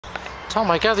Tom,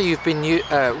 I gather you've been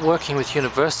working with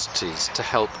universities to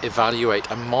help evaluate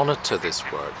and monitor this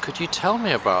work. Could you tell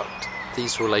me about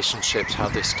these relationships, how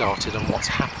they started and what's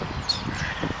happened?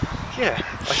 Yeah,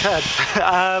 I can.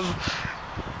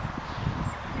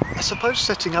 I suppose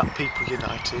setting up People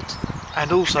United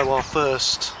and also our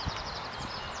first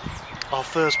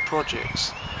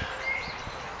projects,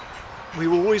 we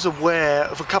were always aware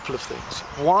of a couple of things.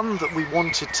 One, that we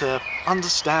wanted to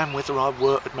understand whether our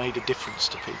work had made a difference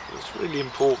to people. It's really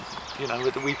important, you know,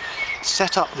 whether we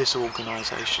set up this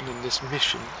organisation and this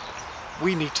mission,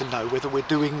 we need to know whether we're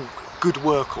doing good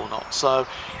work or not. So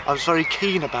I was very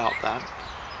keen about that.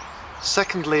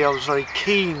 Secondly, I was very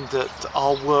keen that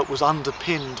our work was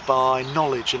underpinned by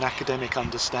knowledge and academic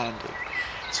understanding.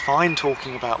 It's fine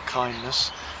talking about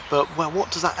kindness, but well,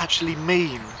 what does that actually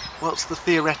mean? What's the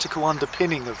theoretical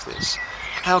underpinning of this?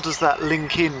 How does that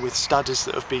link in with studies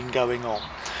that have been going on?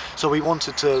 So we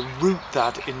wanted to root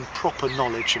that in proper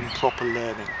knowledge and proper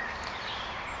learning.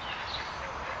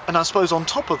 And I suppose on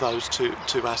top of those two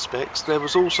aspects, there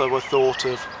was also a thought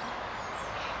of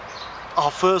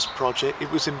our first project. It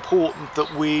was important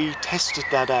that we tested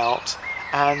that out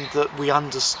and that we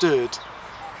understood,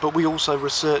 but we also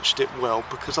researched it well,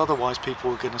 because otherwise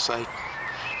people were going to say,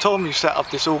 Tom, you set up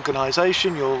this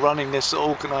organisation, you're running this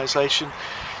organisation,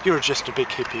 you're just a big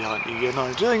hippie, aren't you? You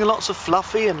know, doing lots of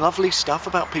fluffy and lovely stuff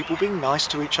about people being nice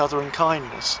to each other and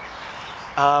kindness.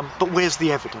 But where's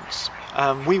the evidence?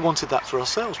 We wanted that for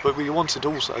ourselves, but we wanted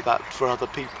also that for other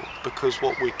people, because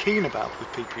what we're keen about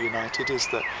with People United is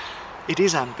that it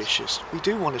is ambitious. We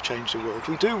do want to change the world.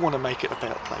 We do want to make it a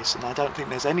better place, and I don't think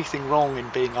there's anything wrong in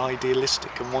being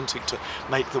idealistic and wanting to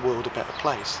make the world a better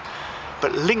place.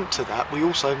 But linked to that, we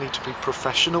also need to be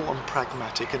professional and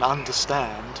pragmatic and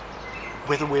understand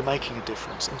whether we're making a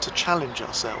difference and to challenge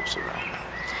ourselves around that.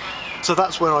 So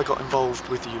that's where I got involved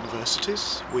with the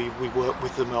universities. We work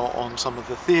with them on some of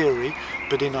the theory,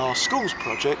 but in our schools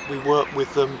project we work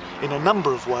with them in a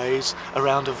number of ways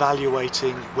around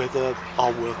evaluating whether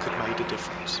our work had made a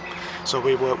difference. So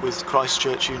we work with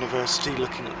Christchurch University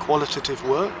looking at qualitative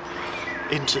work,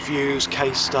 interviews,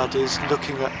 case studies,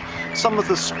 looking at some of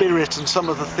the spirit and some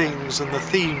of the things and the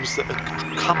themes that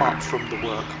had come up from the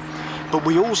work. But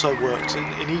we also worked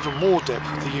in even more depth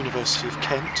with the University of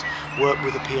Kent, worked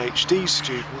with a PhD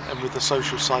student and with the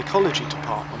social psychology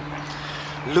department,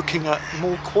 looking at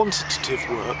more quantitative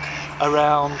work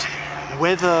around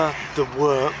whether the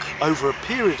work over a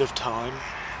period of time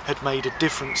had made a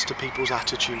difference to people's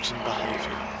attitudes and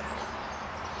behaviour.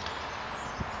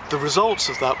 The results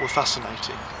of that were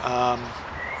fascinating.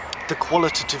 The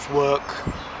qualitative work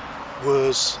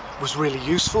was really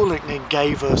useful. It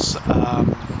gave us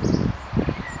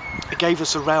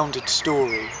a rounded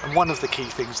story, and one of the key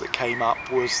things that came up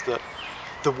was that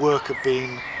the work had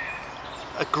been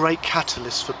a great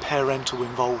catalyst for parental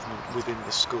involvement within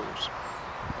the schools.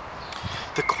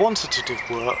 The quantitative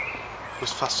work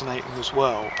was fascinating as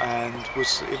well, and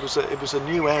it was a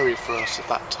new area for us at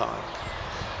that time.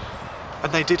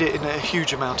 And they did it in a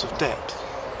huge amount of depth.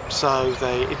 So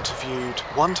they interviewed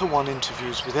one-to-one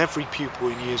interviews with every pupil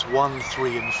in years 1,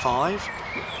 3 and 5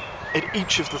 at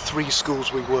each of the 3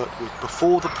 schools we worked with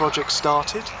before the project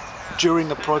started, during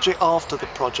the project, after the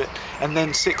project, and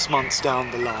then 6 months down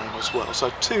the line as well.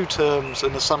 So 2 terms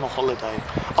and a summer holiday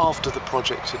after the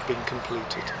project had been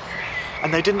completed.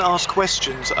 And they didn't ask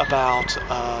questions about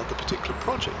the particular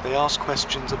project. They asked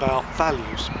questions about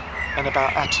values and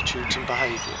about attitudes and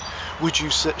behaviour. Would you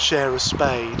share a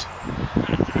spade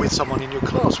with someone in your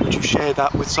class? Would you share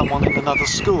that with someone in another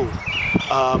school?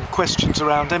 Questions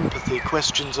around empathy,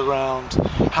 questions around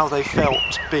how they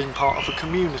felt being part of a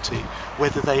community,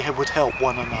 whether they would help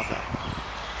one another.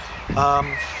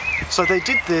 So they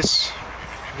did this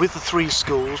with the 3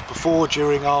 schools, before,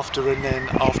 during, after, and then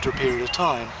after a period of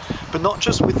time. But not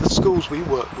just with the schools we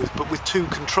worked with, but with 2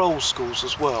 control schools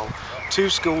as well. 2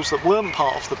 schools that weren't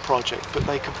part of the project, but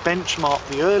they could benchmark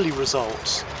the early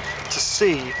results to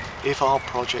see if our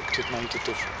project had made a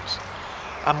difference.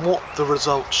 And what the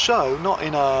results show, not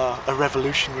in a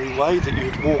revolutionary way that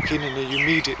you'd walk in and you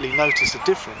immediately notice a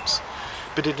difference,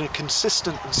 but in a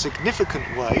consistent and significant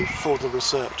way for the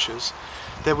researchers,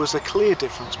 there was a clear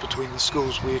difference between the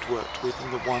schools we had worked with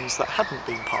and the ones that hadn't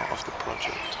been part of the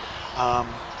project.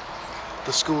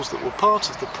 The schools that were part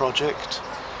of the project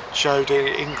showed an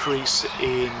increase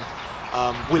in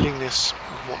willingness,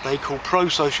 what they call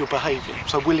pro-social behaviour,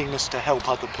 so willingness to help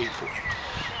other people,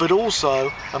 but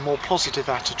also a more positive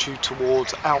attitude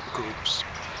towards out-groups.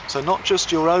 So not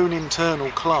just your own internal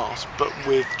class, but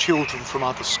with children from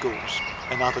other schools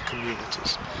and other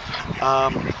communities.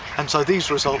 And so these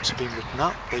results have been written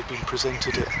up, they've been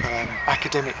presented at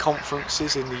academic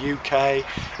conferences in the UK,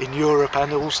 in Europe,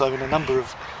 and also in a number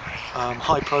of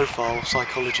high-profile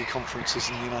psychology conferences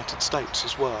in the United States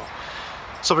as well.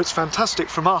 So it's fantastic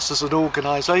from us as an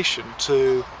organisation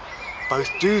to both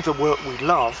do the work we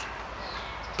love,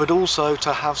 but also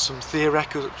to have some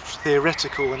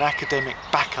theoretical and academic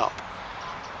backup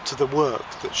to the work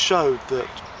that showed that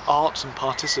arts and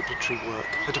participatory work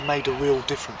had made a real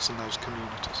difference in those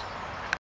communities.